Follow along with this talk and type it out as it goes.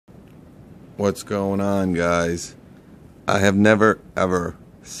What's going on, guys? I have never ever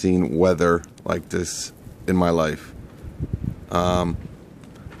seen weather like this in my life.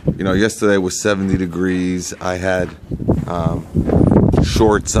 Yesterday was 70 degrees. I had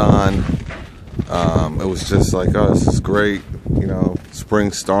shorts on. It was just like, oh, this is great.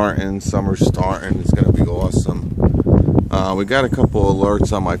 Spring's starting, summer's starting. It's gonna be awesome. We got a couple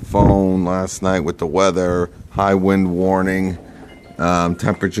alerts on my phone last night with the weather, high wind warning,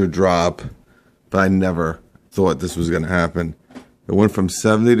 temperature drop, but I never thought this was gonna happen. It went from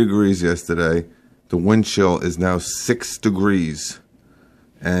 70 degrees yesterday. The wind chill is now 6 degrees.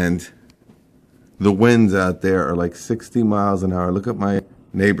 And the winds out there are like 60 miles an hour. Look at my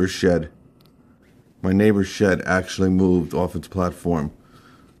neighbor's shed. My neighbor's shed actually moved off its platform.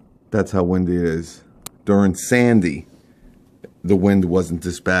 That's how windy it is. During Sandy, the wind wasn't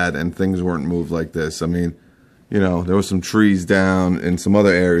this bad and things weren't moved like this. I mean, there were some trees down in some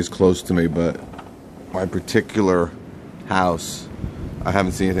other areas close to me, but my particular house, I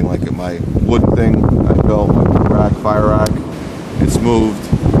haven't seen anything like it. My wood thing I built, my fire rack, it's moved.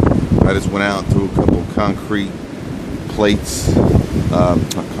 I just went out and threw a couple concrete plates, not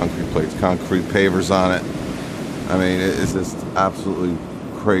concrete plates, concrete pavers on it. I mean, it's just absolutely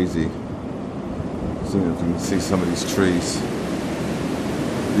crazy. See if you can see some of these trees.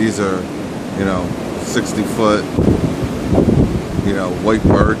 These are, 60-foot, white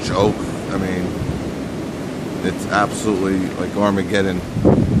birch, oak. I mean, it's absolutely like Armageddon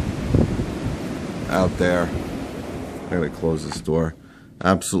out there. I gotta close this door.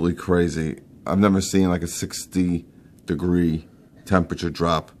 Absolutely crazy. I've never seen like a 60-degree temperature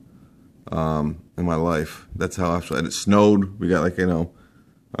drop in my life. That's how actually, and it snowed. We got like, I don't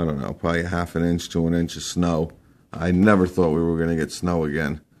know, probably half an inch to an inch of snow. I never thought we were gonna get snow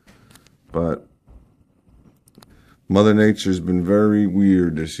again. But Mother Nature's been very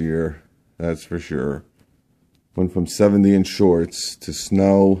weird this year, that's for sure. Went from 70 in shorts to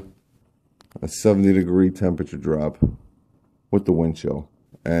snow, a 70-degree temperature drop with the wind chill,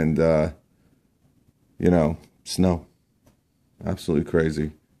 and snow. Absolutely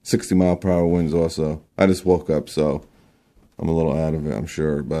crazy. 60-mile-per-hour winds also. I just woke up, so I'm a little out of it, I'm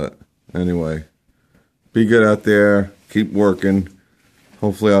sure. But anyway, be good out there. Keep working.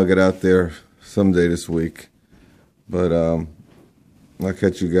 Hopefully I'll get out there someday this week. But I'll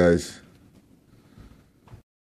catch you guys